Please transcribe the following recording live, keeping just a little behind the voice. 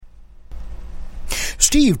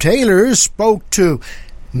Steve Taylor spoke to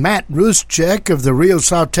Matt Ruszczyk of the Rio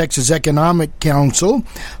South Texas Economic Council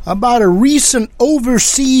about a recent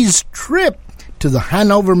overseas trip to the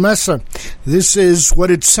Hannover Messe. This is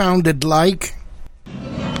what it sounded like.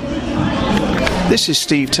 This is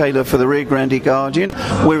Steve Taylor for the Rio Grande Guardian.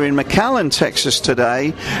 We're in McAllen, Texas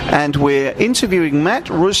today, and we're interviewing Matt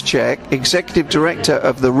Ruszczyk, Executive Director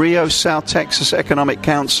of the Rio South Texas Economic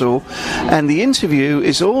Council, and the interview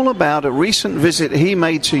is all about a recent visit he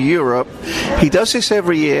made to Europe. He does this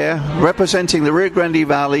every year, representing the Rio Grande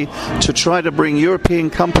Valley to try to bring European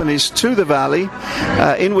companies to the valley,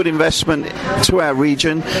 inward investment to our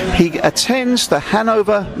region. He attends the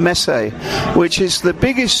Hannover Messe, which is the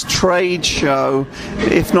biggest trade show,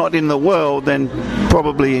 if not in the world, then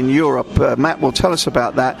probably in Europe. Matt will tell us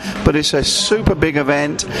about that, but it's a super big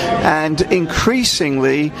event, and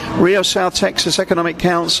increasingly Rio South Texas Economic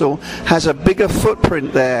Council has a bigger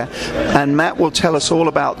footprint there, and Matt will tell us all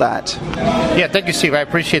about that. Yeah, thank you, Steve. I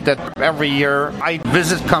appreciate that. Every year I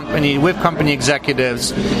visit with company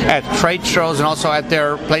executives at trade shows and also at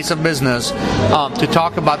their place of business to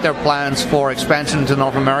talk about their plans for expansion to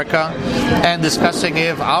North America and discussing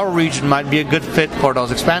if our region might be a good fit for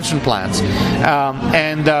those expansion plans.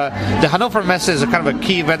 The Hannover Messe is a kind of a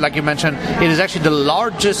key event, like you mentioned. It is actually the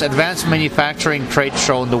largest advanced manufacturing trade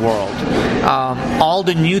show in the world. All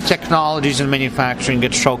the new technologies in manufacturing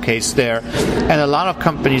get showcased there, and a lot of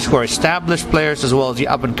companies who are established players as well as the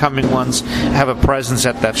up-and-coming ones have a presence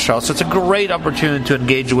at that show. So it's a great opportunity to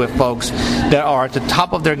engage with folks that are at the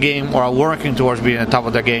top of their game or are working towards being at the top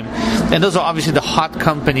of their game. And those are obviously the hot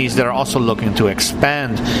companies that are also looking to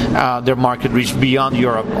expand their market reach beyond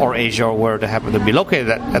Europe or Asia or where they happen to be located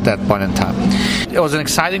at that point in time. It was an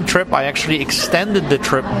exciting trip. I actually extended the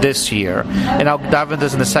trip this year, and I'll dive into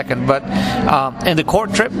this in a second. But in the core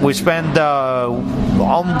trip, we spent 2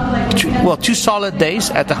 solid days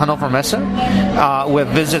at the Hannover Messe with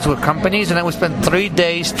visits with companies, and then we spent 3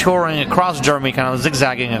 days touring across Germany, kind of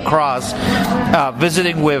zigzagging across,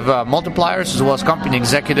 visiting with multipliers as well as company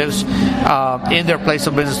executives in their place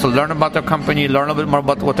of business to learn about their company, learn a little bit more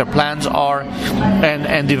about what their plans are,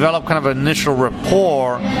 and develop kind of an initial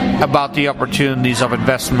rapport about the opportunities of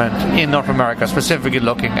investment in North America, specifically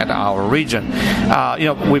looking at our region.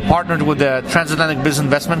 We partnered with the Transatlantic Business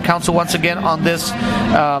Investment Council once again on this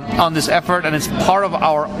effort, and it's part of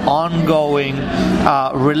our ongoing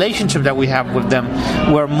relationship that we have with them,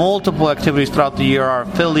 where multiple activities throughout the year are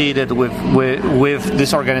affiliated with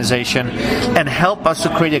this organization and help us to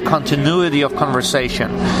create a continuity of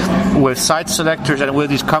conversation with site selectors and with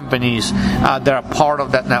these companies that are part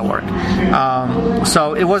of that network.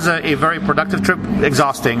 So it was a very productive trip,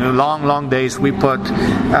 exhausting, long days. We put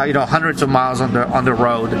hundreds of miles on the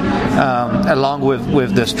road along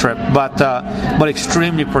with this trip, but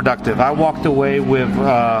extremely productive. I walked away with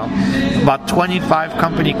about 25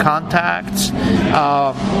 company contacts,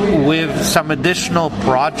 with some additional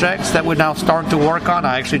projects that we're now starting to work on.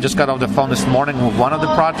 I actually just got off the phone this morning with one of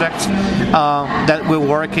the projects that we're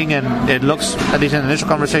working, and it looks, at least in initial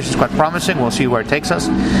conversations, quite promising. We'll see where it takes us.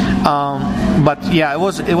 But yeah, it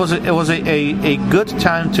was a good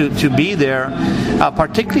time to be there,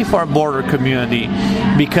 particularly for our border community,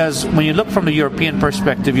 because when you look from the European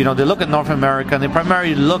perspective, they look at North America and they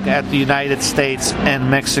primarily look at the United States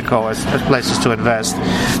and Mexico as places to invest,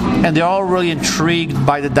 and they're all really intrigued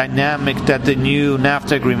by the dynamic that the new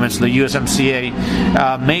NAFTA agreements, the USMCA,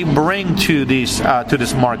 may bring to this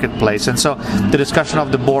marketplace. And so the discussion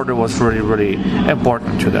of the border was really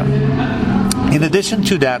important to them. In addition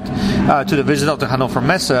to that, to the visit of the Hannover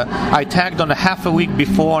Messe, I tagged on a half a week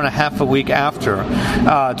before and a half a week after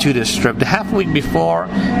to this trip. The half a week before,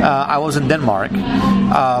 I was in Denmark.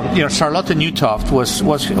 Charlotte Newtoft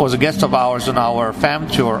was a guest of ours on our FAM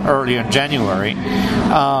tour earlier in January,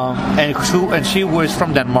 and she was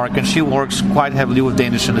from Denmark, and she works quite heavily with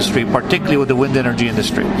Danish industry, particularly with the wind energy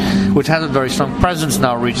industry, which has a very strong presence in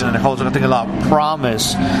our region and holds, I think, a lot of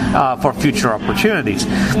promise for future opportunities.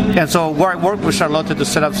 And so I worked with Charlotte to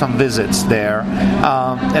set up some visits there,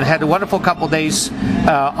 and had a wonderful couple days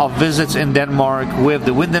of visits in Denmark with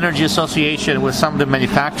the Wind Energy Association, with some of the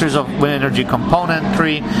manufacturers of wind energy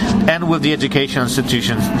componentry, and with the education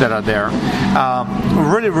institutions that are there.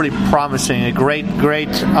 Really promising, great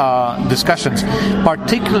discussions.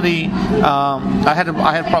 Particularly, I had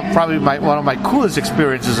probably one of my coolest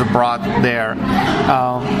experiences abroad there,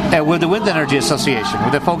 with the Wind Energy Association,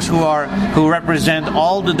 with the folks who represent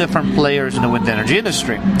all the different players in the wind energy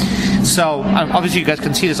industry. So obviously you guys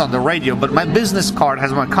can see this on the radio, but my business card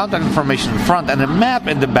has my contact information in front and a map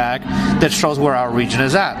in the back that shows where our region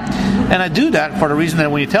is at. And I do that for the reason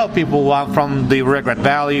that when you tell people, well, I'm from the Rio Grande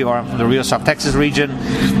Valley or I'm from the Rio South Texas region,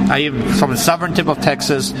 I even from the southern tip of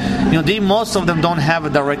Texas, most of them don't have a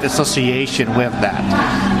direct association with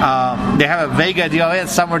that. They have a vague idea,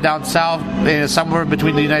 it's somewhere down south, somewhere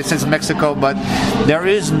between the United States and Mexico, but there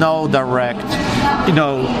is no direct,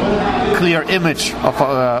 clear image of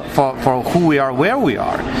for who we are, where we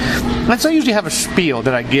are. And so I usually have a spiel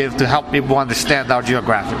that I give to help people understand our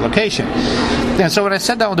geographic location. And so when I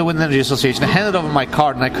sat down with the Wind Energy Association, I handed over my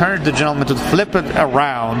card and I encouraged the gentleman to flip it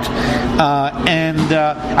around, and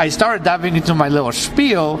I started diving into my little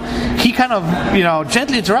spiel. He kind of,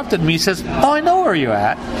 gently interrupted me. He says, "Oh, I know where you're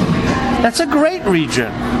at. That's a great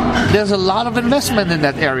region. There's a lot of investment in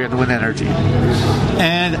that area in wind energy."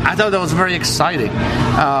 And I thought that was very exciting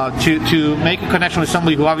to make a connection with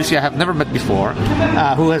somebody who obviously I have never met before,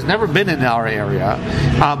 who has never been in our area,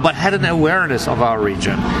 but had an awareness of our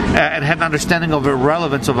region and had an understanding of the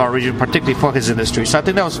relevance of our region, particularly for his industry. So I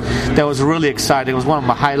think that was really exciting. It was one of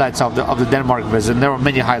my highlights of the Denmark visit. And there were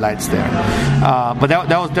many highlights there, but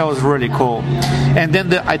that was really cool. And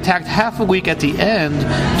then I tagged half a week at the end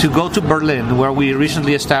to go to Berlin, where we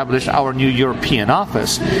recently established our new European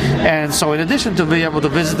office. And so in addition to being able to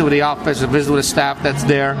visit with the office and visit with the staff that's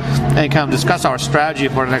there and kind of discuss our strategy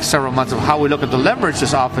for the next several months of how we look at to leverage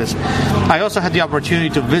this office, I also had the opportunity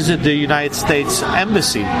to visit the United States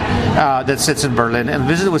Embassy that sits in Berlin and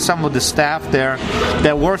visit with some of the staff there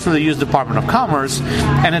that works with the U.S. Department of Commerce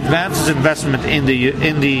and advances investment in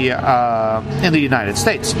the United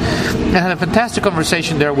States. And I had a fantastic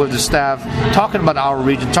conversation there with the staff, talking about our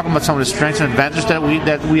region, talking about some of the strengths and advantages that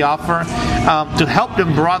we offer to help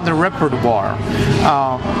them broaden their repertoire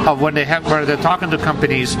of when they're talking to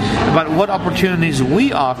companies about what opportunities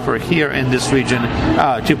we offer here in this region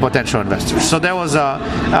to potential investors. So there was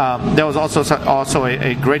also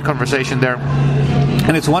a great conversation there.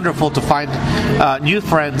 And it's wonderful to find new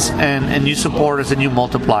friends and new supporters and new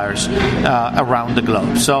multipliers around the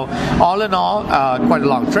globe. So all in all, quite a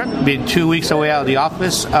long trip. Being 2 weeks away out of the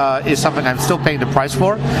office is something I'm still paying the price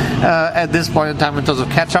for at this point in time in terms of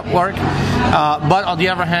catch-up work. But on the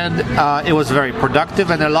other hand, it was very productive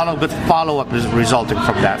and a lot of good follow-up is resulting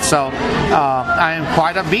from that. So I am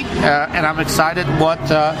quite upbeat and I'm excited what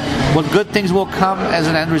good things will come as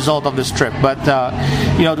an end result of this trip. But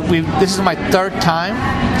this is my third time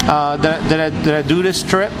that I do this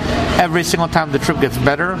trip. Every single time the trip gets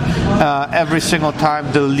better. Every single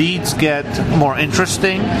time the leads get more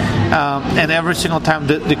interesting. And every single time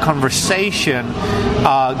the conversation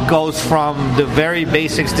goes from the very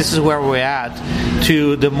basics, this is where we're at,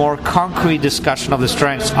 to the more concrete discussion of the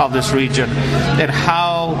strengths of this region and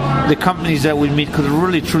how the companies that we meet could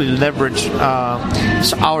really truly leverage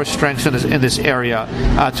our strengths in this area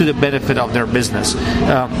to the benefit of their business.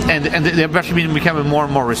 And they're actually becoming more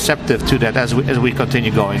and more receptive to that as we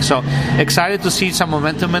continue going. So excited to see some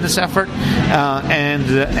momentum in this effort and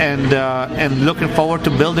looking forward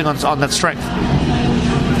to building on that strength.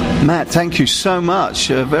 Matt, thank you so much.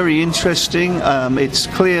 Very interesting. It's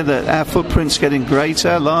clear that our footprint's getting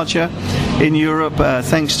greater, larger in Europe,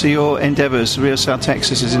 thanks to your endeavors, Rio South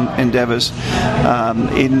Texas's endeavors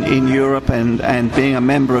in Europe and being a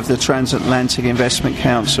member of the Transatlantic Investment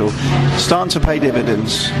Council. Starting to pay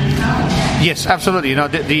dividends. Yes, absolutely.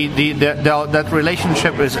 That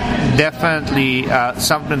relationship is definitely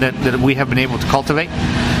something that we have been able to cultivate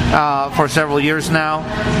for several years now,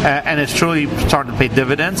 and it's truly starting to pay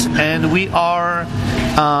dividends. And we're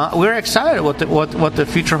excited what the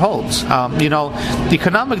future holds.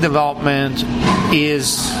 Economic development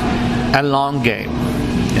is a long game.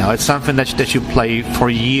 It's something that you play for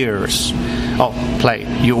years.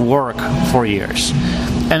 You work for years.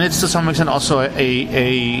 And it's to some extent also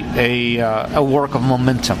a work of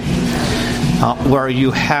momentum, where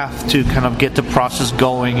you have to kind of get the process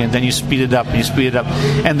going and then you speed it up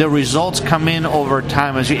and the results come in over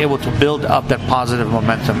time as you're able to build up that positive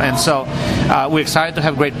momentum. And so we're excited to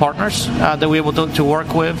have great partners that we're able to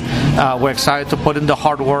work with. We're excited to put in the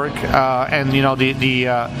hard work and the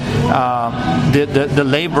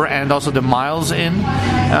labor and also the miles in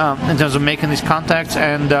terms of making these contacts,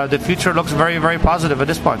 and the future looks very, very positive at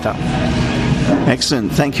this point in time.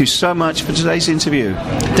 Excellent. Thank you so much for today's interview.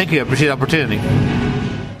 Thank you. I appreciate the opportunity.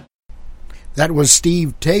 That was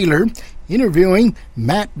Steve Taylor interviewing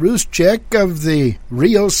Matt Ruschek of the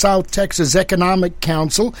Rio South Texas Economic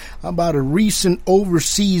Council about a recent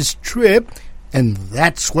overseas trip, and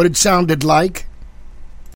that's what it sounded like.